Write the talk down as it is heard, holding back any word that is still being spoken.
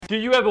Do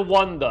you ever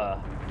wonder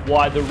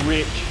why the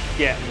rich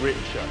get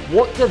richer?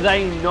 What do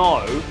they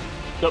know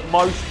that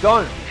most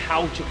don't?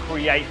 How to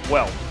create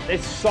wealth.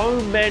 There's so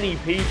many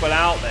people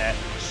out there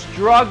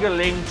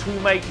struggling to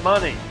make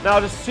money. Now,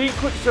 the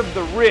secrets of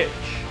the rich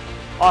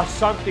are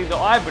something that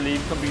I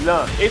believe can be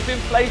learned. If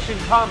inflation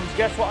comes,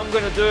 guess what I'm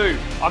going to do?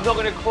 I'm not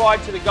going to cry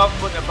to the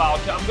government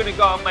about it. I'm going to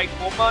go and make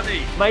more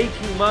money.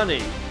 Making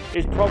money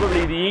is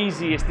probably the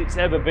easiest it's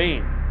ever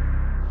been.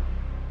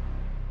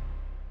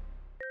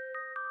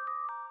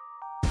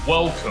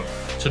 Welcome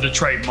to the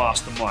Trade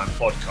Mastermind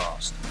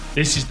podcast.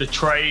 This is the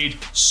Trade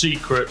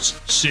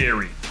Secrets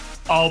series.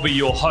 I'll be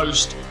your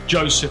host,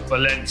 Joseph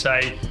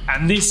Valente,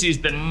 and this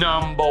is the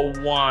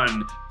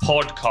 #1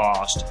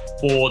 podcast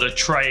for the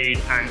trade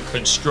and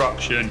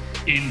construction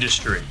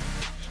industry.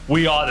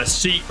 We are the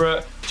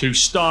secret to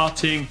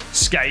starting,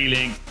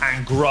 scaling,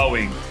 and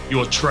growing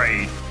your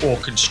trade or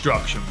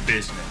construction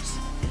business.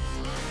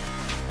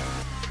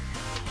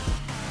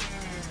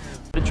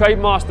 The Trade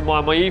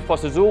Mastermind, my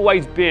ethos has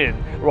always been,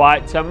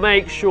 right, to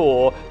make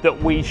sure that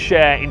we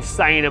share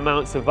insane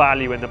amounts of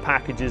value in the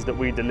packages that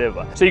we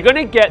deliver. So you're going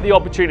to get the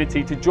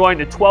opportunity to join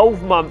the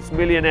 12 months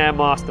Millionaire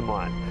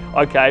Mastermind,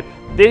 okay?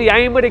 The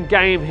aim of the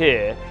game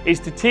here is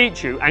to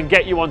teach you and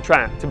get you on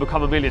track to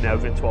become a millionaire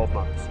within 12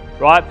 months,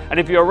 right? And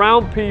if you're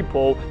around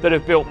people that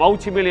have built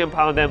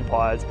multi-million-pound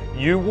empires,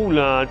 you will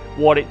learn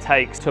what it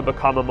takes to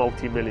become a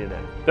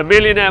multi-millionaire. The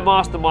Millionaire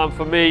Mastermind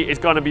for me is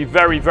going to be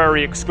very,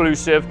 very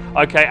exclusive,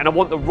 okay? And I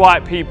want the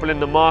right people in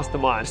the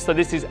mastermind. So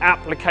this is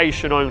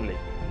application only.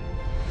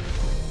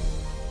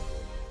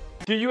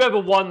 Do you ever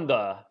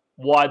wonder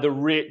why the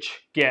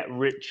rich get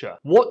richer?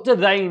 What do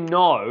they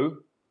know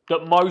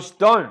that most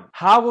don't?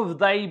 How have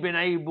they been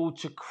able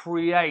to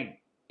create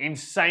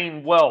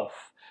insane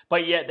wealth?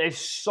 But yet there's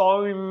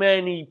so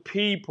many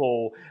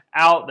people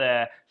out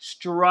there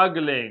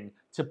struggling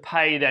to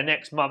pay their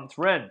next month's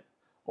rent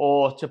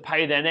or to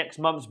pay their next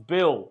month's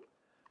bill,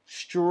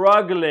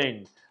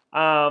 struggling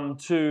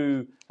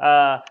to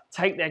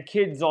take their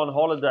kids on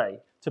holiday,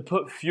 to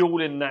put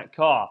fuel in that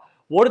car.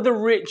 What do the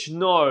rich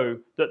know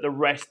that the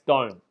rest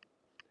don't?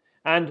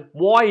 And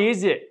why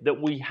is it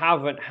that we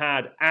haven't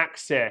had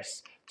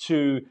access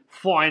to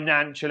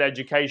financial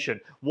education?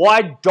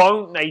 Why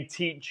don't they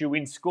teach you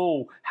in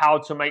school how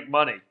to make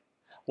money?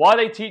 Why are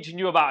they teaching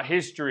you about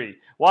history?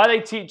 Why are they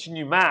teaching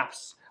you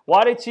maths?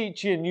 Why are they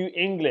teaching you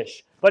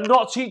English, but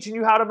not teaching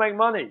you how to make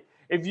money?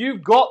 If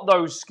you've got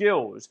those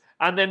skills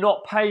and they're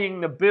not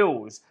paying the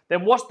bills,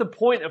 then what's the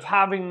point of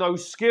having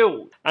those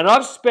skills? And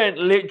I've spent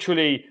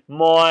literally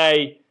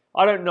my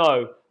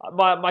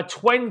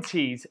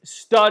 20s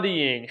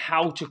studying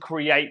how to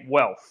create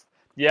wealth.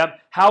 Yeah,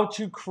 how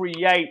to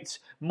create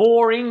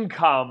more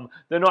income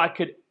than I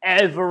could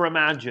ever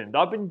imagine.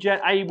 I've been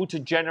able to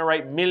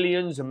generate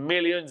millions and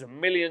millions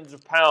and millions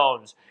of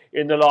pounds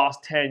in the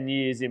last 10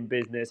 years in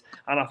business,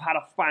 and I've had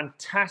a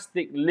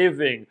fantastic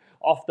living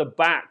off the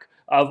back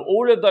of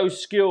all of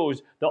those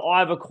skills that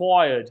I've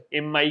acquired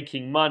in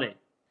making money.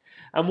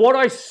 And what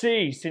I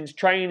see since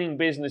training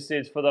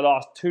businesses for the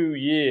last 2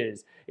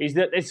 years is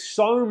that there's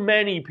so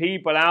many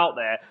people out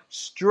there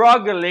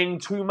struggling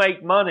to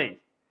make money.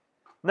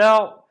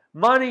 Now,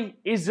 money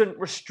isn't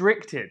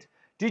restricted.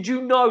 Did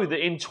you know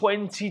that in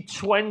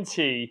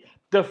 2020,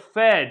 the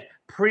Fed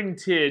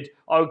printed,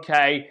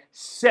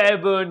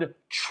 7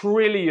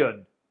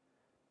 trillion?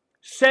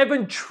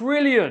 7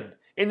 trillion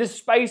in the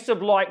space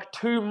of like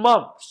 2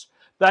 months.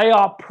 They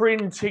are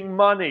printing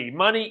money.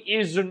 Money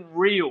isn't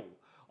real.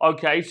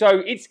 Okay,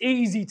 so it's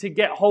easy to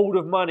get hold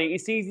of money.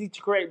 It's easy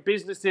to create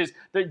businesses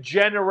that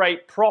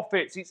generate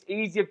profits. It's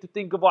easier to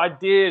think of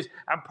ideas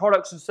and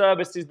products and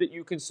services that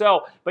you can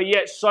sell. But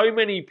yet so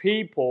many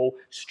people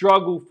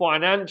struggle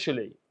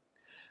financially.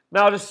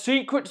 Now, the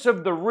secrets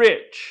of the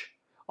rich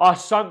are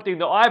something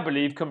that I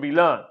believe can be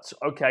learnt.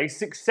 Okay,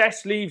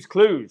 success leaves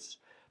clues.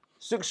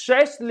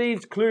 Success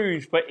leaves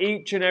clues for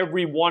each and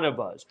every one of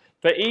us,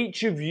 for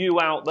each of you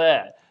out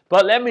there.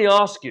 But let me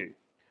ask you,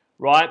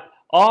 right?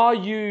 Are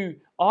you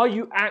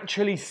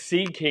actually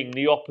seeking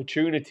the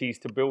opportunities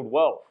to build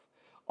wealth?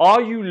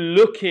 Are you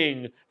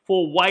looking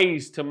for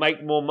ways to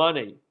make more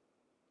money?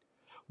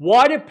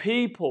 Why do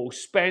people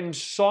spend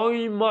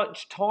so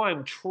much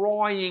time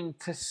trying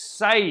to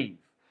save?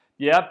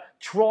 Yeah,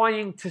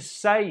 trying to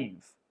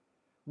save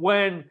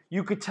when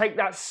you could take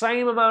that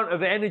same amount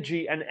of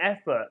energy and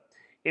effort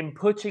in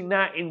putting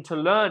that into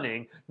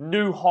learning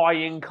new high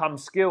income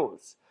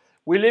skills.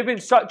 We live in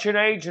such an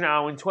age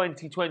now in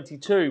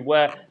 2022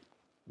 where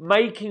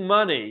making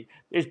money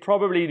is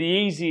probably the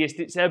easiest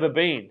it's ever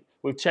been,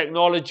 with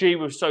technology,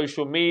 with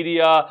social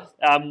media,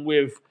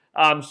 with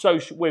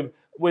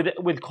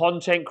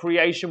content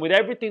creation, with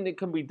everything that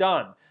can be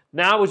done.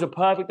 Now is a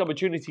perfect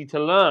opportunity to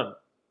learn.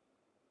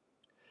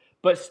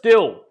 But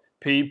still,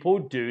 people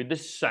do the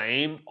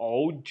same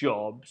old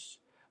jobs,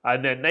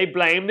 and then they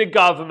blame the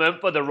government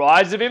for the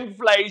rise of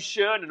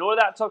inflation and all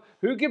that stuff.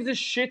 Who gives a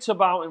shit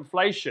about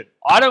inflation?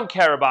 I don't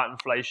care about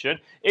inflation.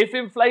 If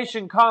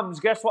inflation comes,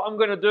 guess what I'm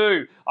going to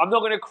do? I'm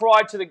not going to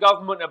cry to the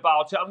government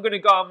about it. I'm going to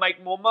go and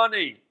make more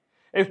money.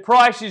 If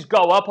prices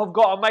go up, I've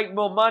got to make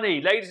more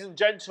money. Ladies and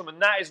gentlemen,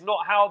 that is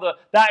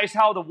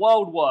how the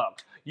world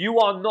works. You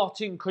are not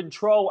in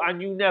control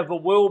and you never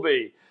will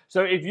be.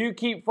 So if you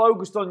keep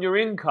focused on your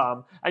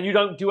income and you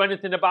don't do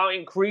anything about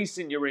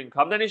increasing your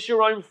income, then it's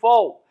your own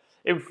fault.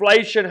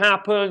 Inflation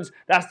happens.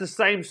 That's the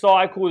same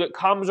cycle that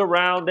comes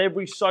around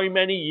every so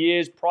many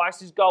years.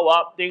 Prices go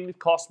up, things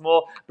cost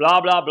more,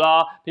 blah, blah,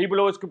 blah. People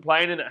always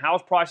complaining that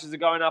house prices are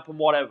going up and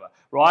whatever,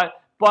 right?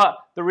 But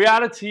the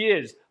reality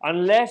is,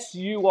 unless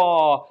you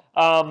are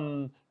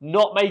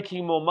not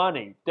making more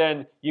money,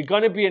 then you're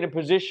going to be in a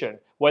position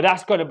where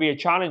that's going to be a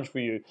challenge for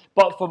you.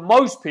 But for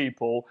most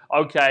people,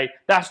 okay,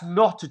 that's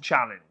not a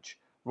challenge,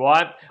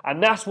 right?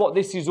 And that's what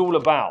this is all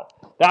about.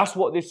 That's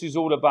what this is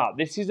all about.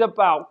 This is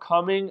about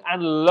coming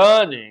and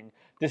learning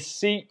the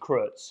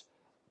secrets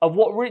of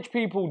what rich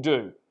people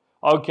do,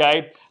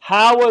 okay?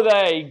 How are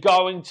they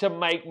going to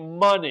make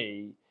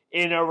money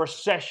in a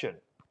recession?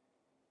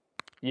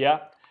 Yeah?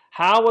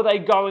 How are they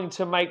going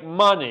to make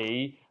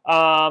money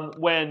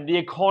when the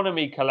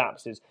economy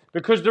collapses?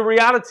 Because the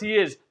reality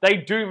is they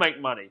do make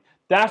money.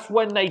 That's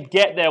when they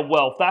get their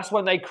wealth. That's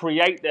when they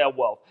create their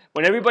wealth.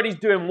 When everybody's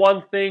doing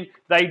one thing,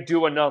 they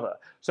do another.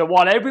 So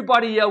while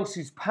everybody else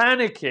is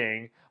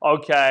panicking,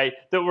 okay,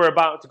 that we're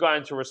about to go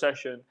into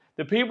recession,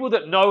 the people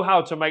that know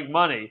how to make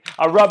money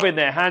are rubbing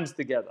their hands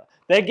together.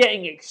 They're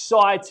getting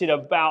excited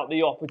about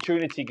the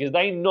opportunity because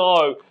they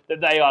know that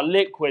they are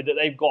liquid, that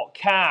they've got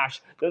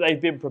cash, that they've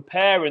been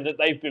preparing, that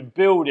they've been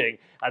building.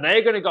 And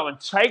they're going to go and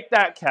take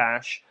that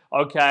cash,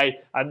 okay,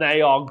 and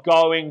they are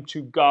going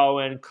to go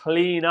and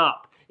clean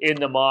up in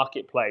the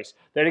marketplace.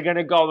 They're going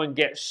to go and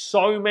get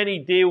so many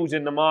deals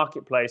in the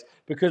marketplace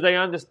because they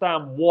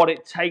understand what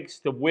it takes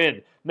to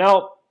win.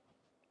 Now,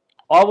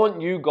 I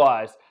want you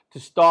guys to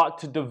start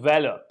to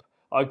develop,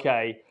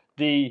 okay,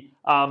 the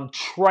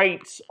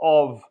traits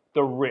of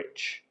the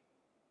rich.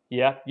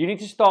 Yeah, you need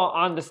to start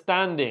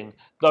understanding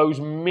those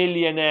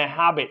millionaire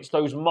habits,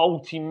 those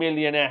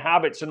multi-millionaire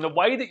habits. And the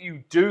way that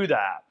you do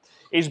that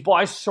is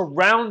by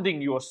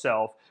surrounding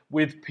yourself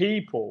with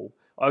people,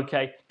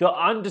 okay, that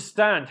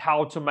understand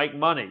how to make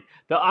money,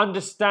 that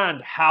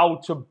understand how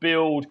to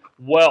build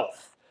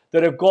wealth,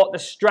 that have got the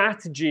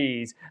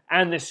strategies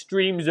and the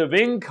streams of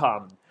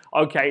income,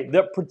 okay,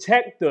 that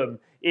protect them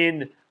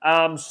in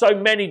so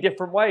many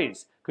different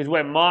ways. Because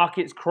when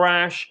markets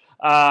crash,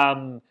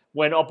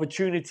 when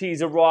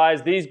opportunities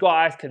arise, these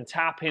guys can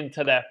tap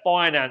into their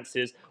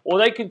finances or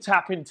they can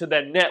tap into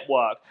their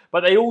network.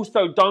 But they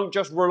also don't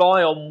just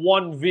rely on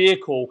one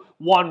vehicle,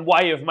 one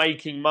way of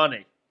making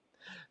money.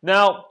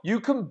 Now, you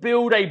can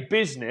build a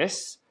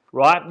business,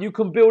 right? You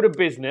can build a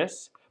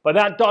business, but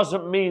that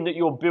doesn't mean that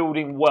you're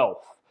building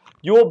wealth.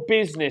 Your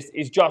business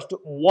is just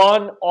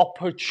one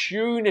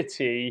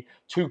opportunity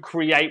to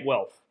create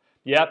wealth.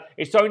 Yeah,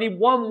 it's only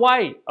one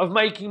way of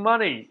making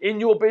money in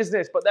your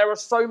business, but there are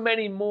so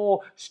many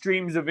more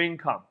streams of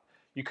income.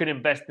 You can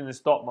invest in the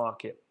stock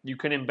market. You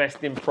can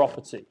invest in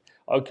property.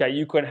 Okay,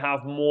 you can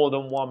have more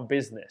than one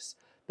business.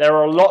 There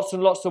are lots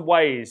and lots of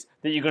ways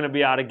that you're going to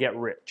be able to get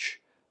rich.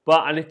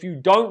 And if you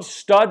don't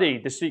study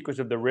the secrets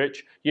of the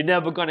rich, you're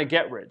never going to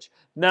get rich.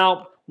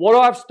 Now, what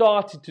I've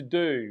started to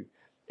do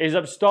is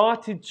I've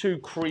started to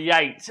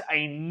create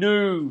a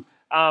new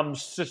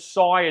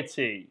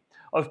society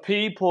of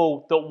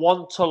people that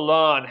want to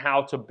learn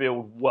how to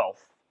build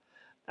wealth.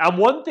 And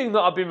one thing that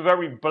I've been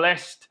very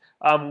blessed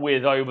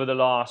with over the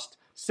last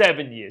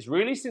 7 years,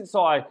 really since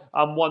I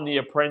won The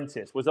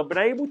Apprentice, was I've been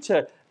able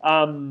to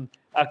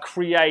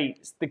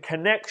create the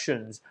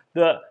connections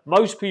that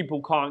most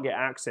people can't get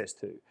access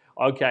to.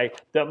 Okay,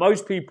 that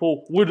most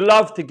people would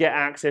love to get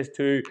access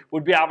to,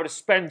 would be able to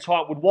spend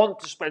time, would want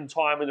to spend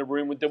time in a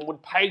room with them,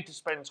 would pay to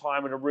spend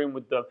time in a room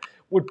with them,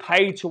 would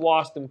pay to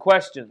ask them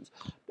questions.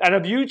 And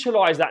I've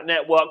utilized that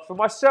network for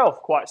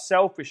myself quite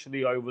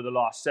selfishly over the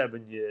last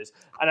 7 years.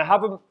 And I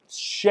haven't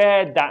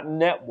shared that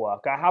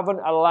network. I haven't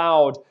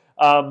allowed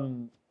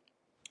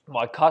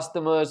my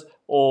customers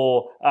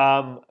or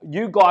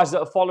you guys that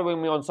are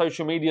following me on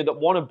social media that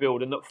want to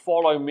build and that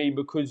follow me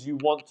because you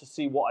want to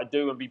see what I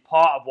do and be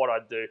part of what I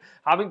do.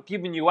 I haven't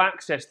given you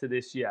access to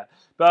this yet.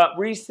 But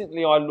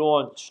recently I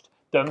launched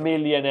the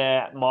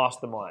Millionaire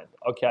Mastermind,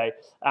 okay?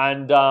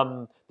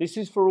 And this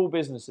is for all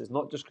businesses,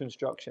 not just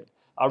construction.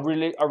 I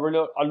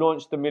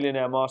launched the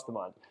Millionaire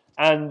Mastermind.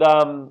 And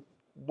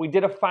we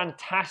did a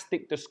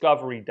fantastic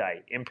discovery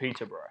day in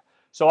Peterborough.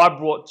 So I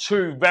brought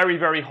two very,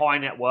 very high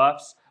net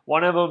worths.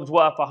 One of them's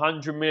worth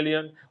 100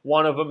 million,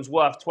 one of them's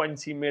worth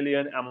 20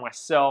 million, and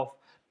myself.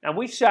 And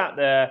we sat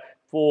there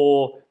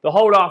for the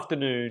whole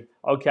afternoon,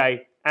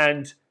 okay,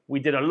 and we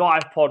did a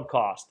live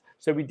podcast.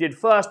 So we did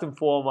first and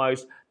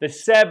foremost the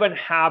 7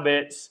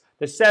 habits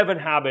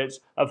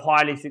of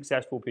highly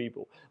successful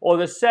people, or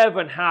the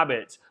 7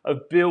 habits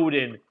of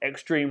building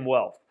extreme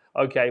wealth.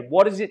 Okay,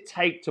 what does it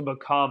take to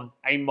become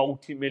a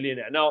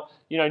multi-millionaire? Now,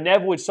 you know,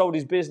 Neville had sold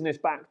his business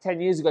back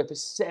 10 years ago for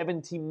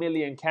 70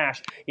 million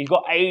cash. He's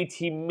got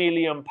 80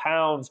 million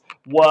pounds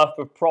worth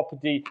of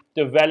property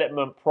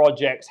development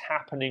projects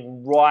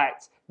happening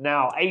right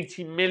now,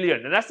 80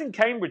 million, and that's in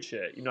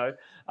Cambridgeshire, you know.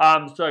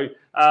 So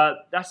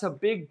that's a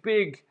big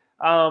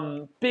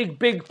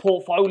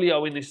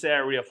portfolio in this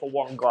area for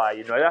one guy,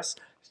 you know. That's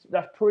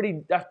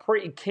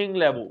pretty king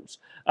levels.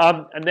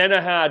 And then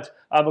I had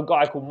a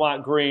guy called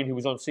Mike Green who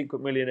was on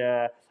Secret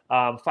Millionaire.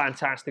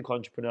 Fantastic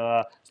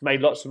entrepreneur. He's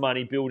made lots of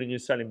money building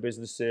and selling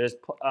businesses.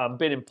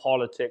 Been in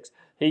politics.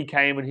 He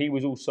came and he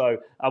was also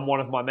one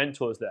of my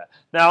mentors there.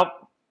 Now,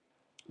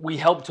 we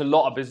helped a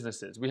lot of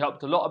businesses.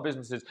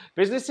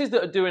 Businesses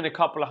that are doing a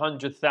couple of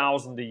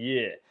 100,000 a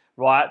year,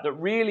 right? That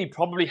really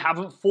probably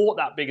haven't thought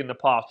that big in the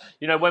past.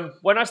 You know,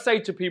 when I say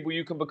to people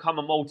you can become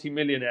a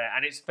multi-millionaire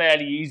and it's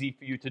fairly easy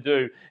for you to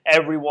do,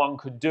 everyone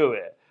could do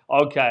it.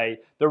 Okay,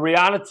 the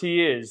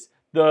reality is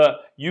that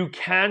you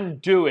can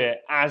do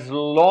it as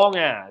long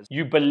as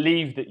you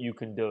believe that you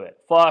can do it,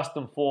 first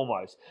and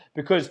foremost.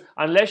 Because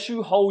unless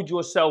you hold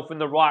yourself in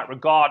the right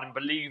regard and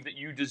believe that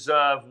you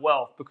deserve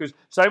wealth, because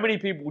so many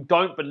people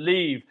don't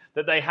believe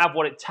that they have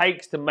what it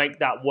takes to make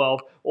that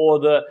wealth, or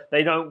that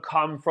they don't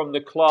come from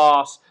the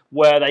class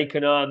where they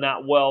can earn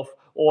that wealth,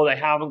 or they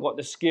haven't got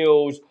the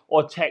skills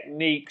or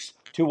techniques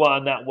to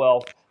earn that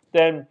wealth,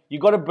 then you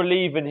got to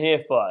believe in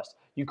here first.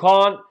 You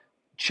can't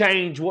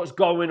change what's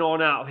going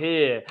on out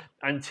here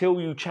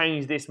until you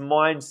change this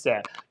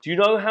mindset. Do you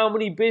know how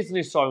many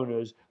business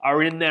owners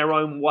are in their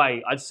own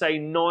way? I'd say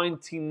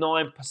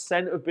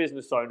 99% of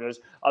business owners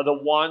are the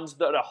ones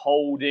that are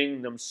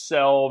holding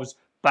themselves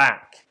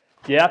back.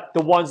 Yeah,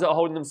 the ones that are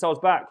holding themselves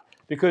back.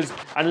 Because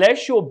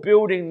unless you're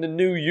building the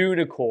new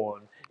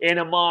unicorn in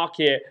a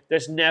market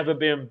that's never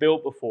been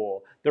built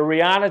before, the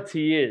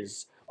reality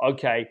is,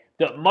 okay,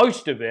 that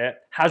most of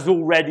it has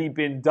already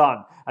been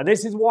done. And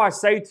this is why I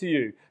say to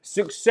you,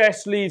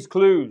 success leaves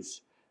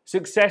clues.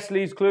 Success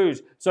leaves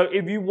clues. So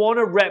if you want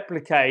to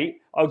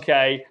replicate,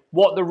 okay,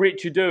 what the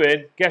rich are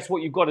doing, guess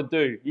what you've got to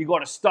do? You've got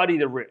to study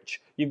the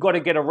rich. You've got to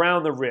get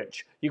around the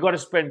rich. You've got to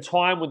spend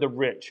time with the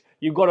rich.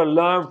 You've got to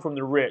learn from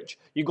the rich.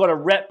 You've got to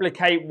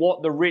replicate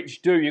what the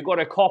rich do. You've got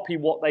to copy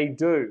what they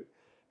do.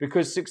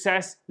 Because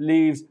success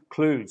leaves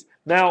clues.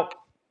 Now,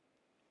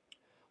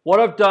 what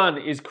I've done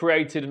is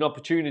created an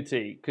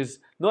opportunity, because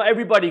not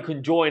everybody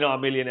can join our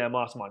Millionaire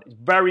Mastermind. It's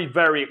very,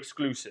 very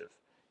exclusive.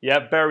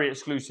 Yeah, very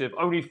exclusive.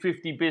 Only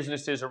 50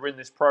 businesses are in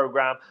this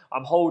program.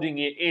 I'm holding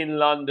it in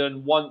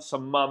London once a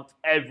month,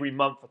 every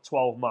month for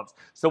 12 months.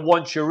 So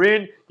once you're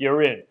in,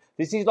 you're in.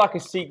 This is like a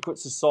secret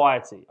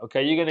society,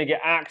 okay? You're going to get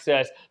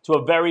access to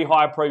a very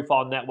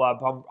high-profile network.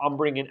 I'm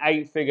bringing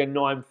 8-figure,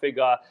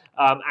 9-figure,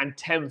 and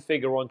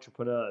 10-figure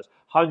entrepreneurs.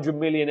 100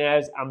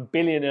 millionaires and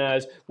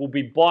billionaires will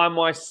be by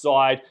my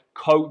side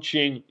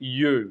coaching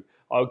you,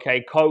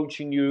 okay?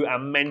 Coaching you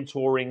and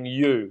mentoring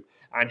you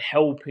and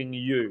helping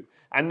you.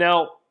 And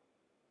now,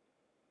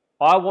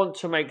 I want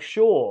to make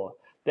sure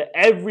that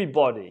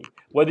everybody,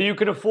 whether you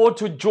can afford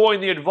to join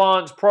the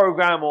advanced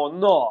program or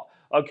not,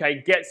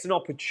 okay, gets an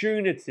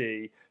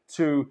opportunity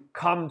to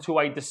come to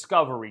a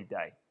discovery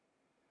day,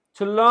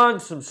 to learn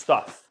some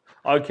stuff,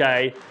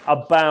 okay,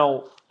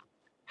 about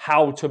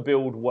how to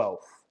build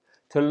wealth,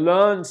 to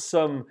learn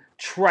some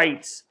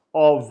traits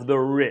of the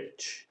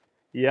rich,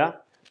 yeah,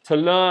 to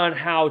learn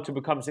how to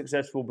become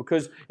successful.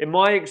 Because in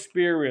my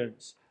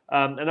experience,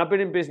 and I've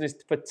been in business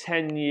for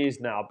 10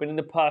 years now, I've been in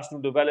the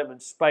personal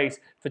development space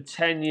for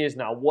 10 years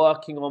now,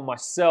 working on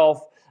myself,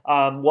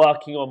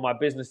 working on my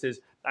businesses,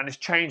 and it's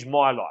changed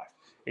my life.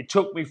 It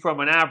took me from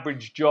an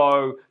average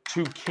Joe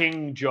to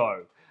King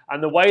Joe.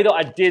 And the way that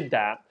I did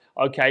that,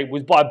 okay,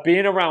 was by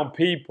being around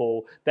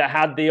people that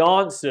had the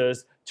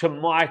answers to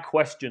my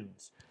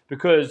questions.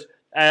 Because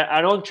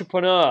an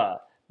entrepreneur,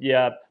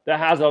 yeah, that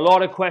has a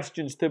lot of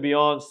questions to be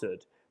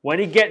answered, when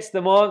he gets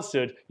them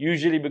answered,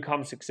 usually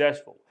becomes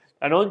successful.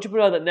 An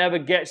entrepreneur that never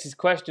gets his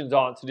questions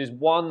answered is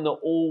one that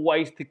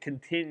always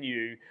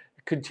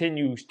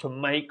continues to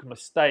make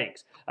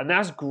mistakes. And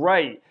that's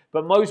great.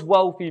 But most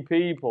wealthy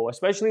people,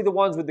 especially the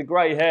ones with the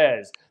grey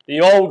hairs,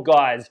 the old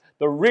guys,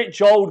 the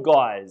rich old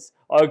guys,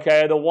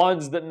 okay, are the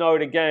ones that know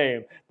the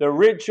game. The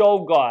rich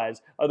old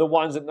guys are the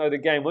ones that know the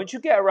game. Once you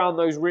get around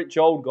those rich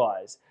old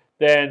guys,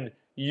 then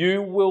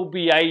you will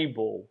be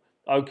able,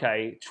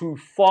 okay, to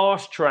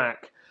fast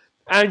track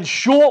and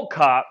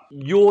shortcut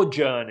your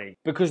journey,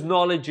 because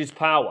knowledge is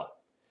power.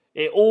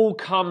 It all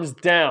comes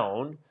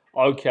down,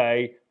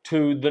 okay,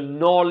 to the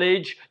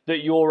knowledge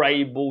that you're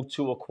able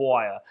to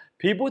acquire.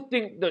 People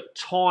think that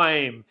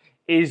time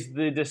is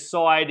the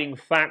deciding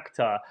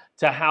factor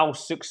to how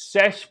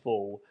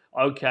successful,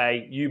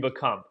 okay, you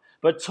become.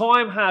 But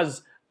time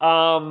has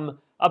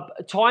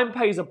time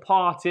plays a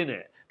part in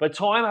it. But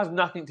time has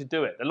nothing to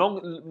do with it.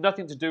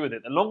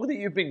 The longer that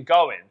you've been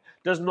going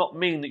does not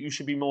mean that you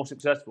should be more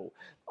successful.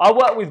 I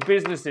work with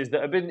businesses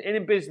that have been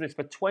in business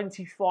for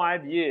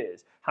 25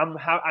 years and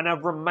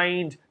have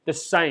remained the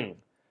same.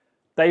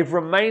 They've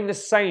remained the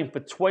same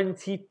for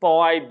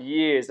 25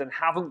 years and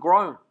haven't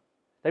grown.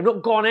 They've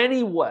not gone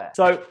anywhere.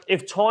 So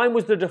if time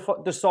was the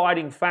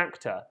deciding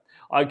factor,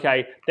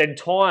 okay, then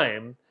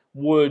time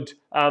would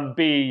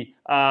be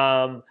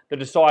the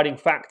deciding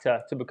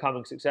factor to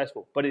becoming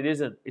successful. But it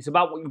isn't. It's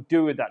about what you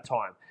do with that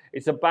time.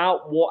 It's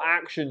about what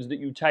actions that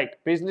you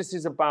take. Business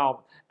is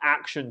about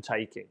action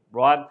taking,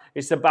 right?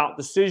 It's about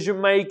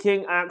decision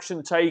making,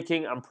 action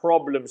taking, and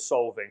problem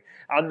solving.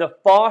 And the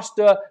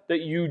faster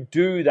that you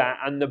do that,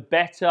 and the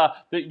better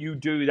that you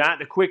do that,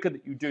 the quicker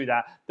that you do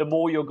that, the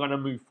more you're going to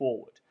move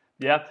forward.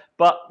 Yeah.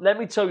 But let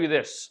me tell you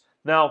this.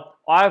 Now,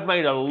 I've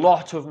made a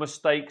lot of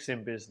mistakes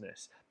in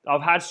business.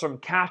 I've had some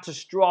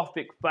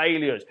catastrophic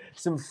failures,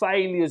 some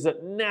failures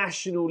at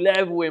national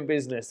level in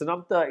business, and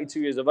I'm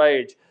 32 years of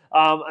age.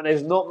 And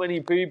there's not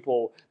many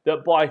people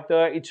that by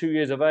 32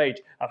 years of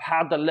age have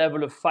had the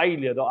level of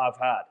failure that I've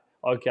had.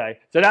 Okay,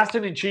 so that's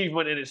an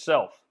achievement in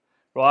itself,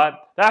 right?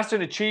 That's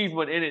an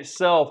achievement in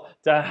itself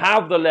to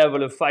have the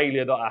level of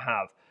failure that I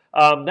have.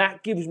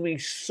 That gives me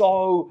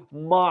so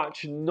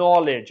much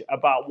knowledge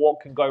about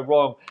what can go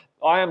wrong.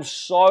 I am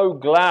so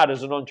glad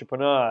as an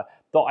entrepreneur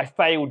that I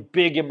failed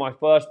big in my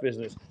first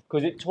business,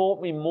 because it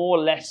taught me more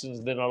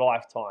lessons than a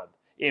lifetime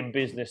in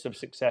business of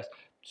success.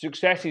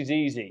 Success is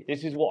easy.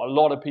 This is what a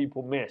lot of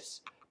people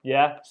miss.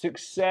 Yeah,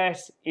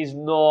 success is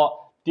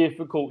not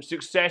difficult.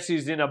 Success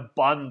is in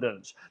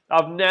abundance.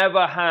 I've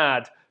never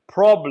had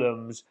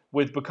problems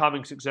with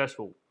becoming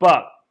successful,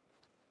 but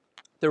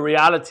the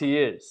reality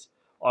is,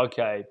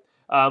 okay,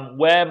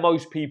 where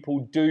most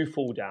people do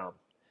fall down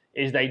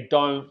is they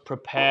don't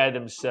prepare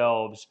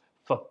themselves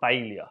for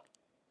failure.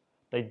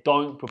 They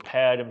don't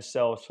prepare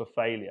themselves for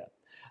failure.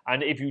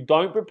 And if you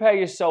don't prepare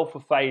yourself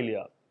for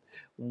failure,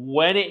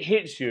 when it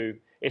hits you,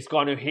 it's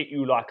going to hit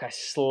you like a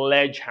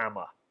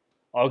sledgehammer.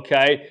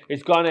 Okay?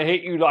 It's going to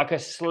hit you like a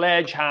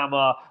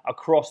sledgehammer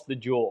across the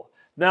jaw.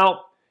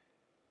 Now,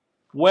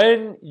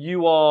 when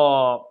you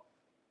are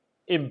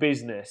in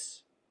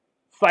business,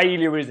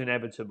 failure is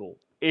inevitable.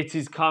 It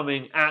is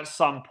coming at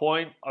some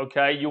point,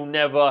 okay? You'll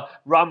never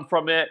run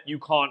from it. You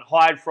can't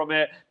hide from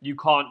it. You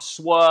can't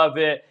swerve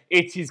it.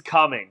 It is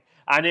coming.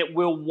 And it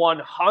will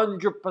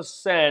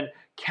 100%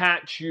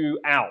 catch you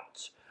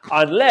out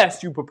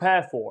unless you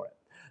prepare for it.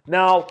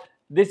 Now,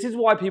 this is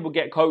why people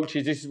get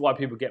coaches. This is why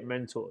people get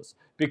mentors,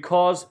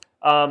 because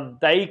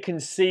they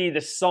can see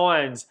the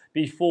signs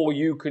before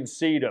you can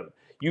see them.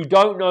 You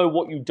don't know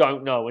what you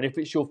don't know. And if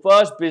it's your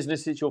first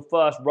business, it's your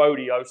first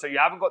rodeo, so you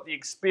haven't got the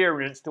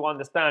experience to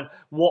understand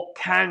what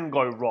can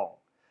go wrong.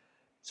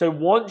 So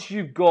once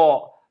you've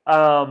got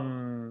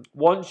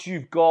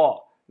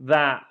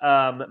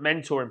that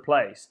mentor in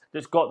place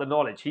that's got the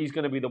knowledge, he's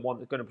going to be the one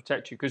that's going to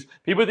protect you. Because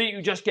people think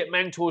you just get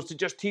mentors to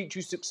just teach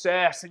you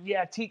success and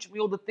teach me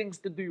all the things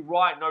to do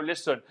right. No,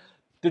 listen,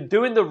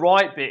 doing the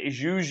right bit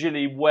is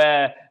usually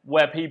where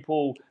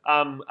people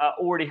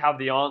already have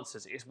the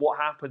answers. It's what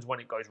happens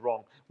when it goes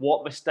wrong,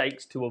 what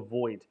mistakes to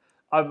avoid.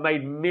 I've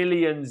made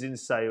millions in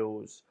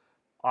sales.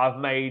 I've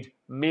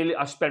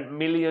spent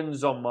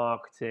millions on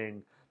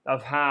marketing.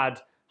 I've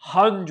had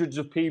hundreds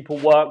of people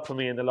work for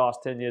me in the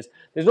last 10 years.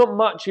 There's not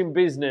much in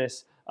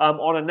business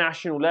on a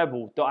national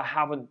level that I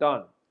haven't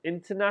done.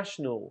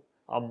 International,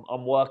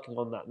 I'm working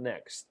on that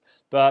next.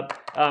 But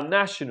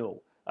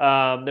national,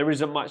 there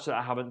isn't much that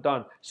I haven't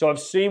done. So I've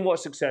seen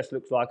what success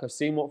looks like. I've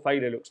seen what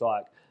failure looks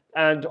like.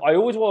 And I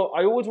always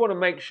want to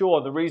make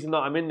sure, the reason that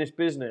I'm in this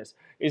business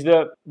is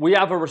that we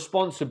have a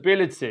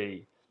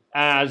responsibility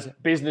as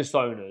business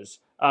owners,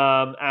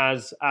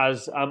 as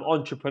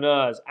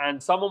entrepreneurs,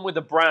 and someone with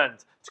a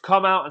brand to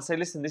come out and say,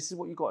 listen, this is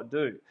what you've got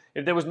to do.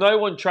 If there was no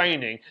one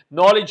training,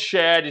 knowledge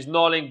shared is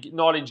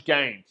knowledge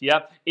gained.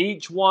 Yeah,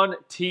 each one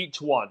teach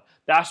one.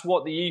 That's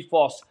what the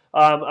ethos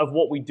of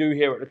what we do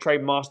here at the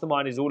Trade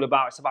Mastermind is all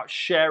about. It's about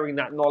sharing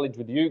that knowledge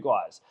with you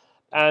guys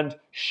and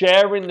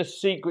sharing the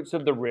secrets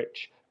of the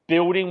rich,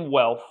 building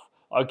wealth,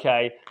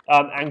 okay,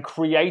 and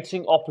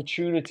creating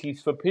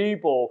opportunities for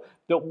people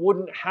that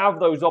wouldn't have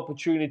those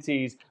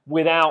opportunities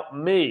without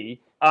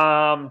me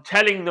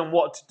telling them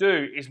what to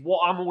do is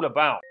what I'm all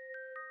about.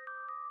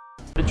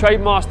 The Trade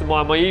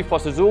Mastermind, my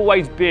ethos has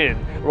always been,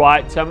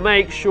 right, to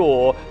make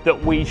sure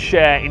that we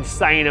share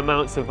insane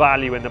amounts of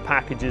value in the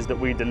packages that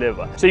we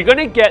deliver. So you're going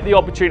to get the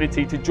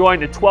opportunity to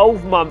join the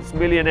 12 Months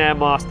Millionaire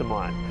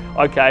Mastermind,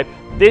 okay?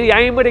 The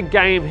aim of the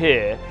game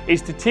here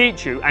is to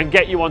teach you and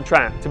get you on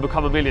track to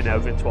become a millionaire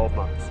within 12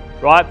 months.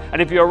 Right?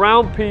 And if you're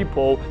around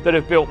people that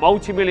have built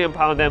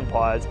multi-million-pound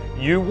empires,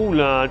 you will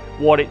learn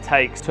what it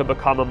takes to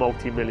become a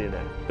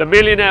multi-millionaire. The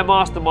Millionaire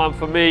Mastermind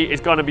for me is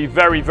going to be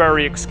very,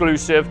 very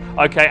exclusive,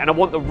 okay? And I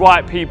want the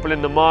right people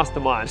in the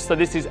mastermind. So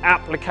this is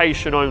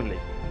application only.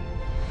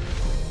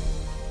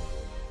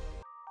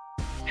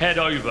 Head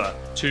over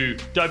to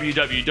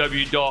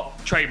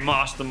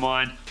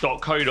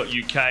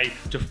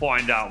www.trademastermind.co.uk to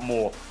find out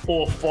more,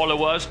 or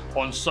follow us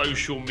on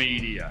social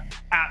media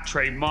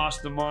 @Trade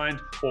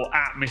Mastermind or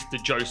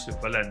 @Mr. Joseph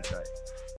Valente.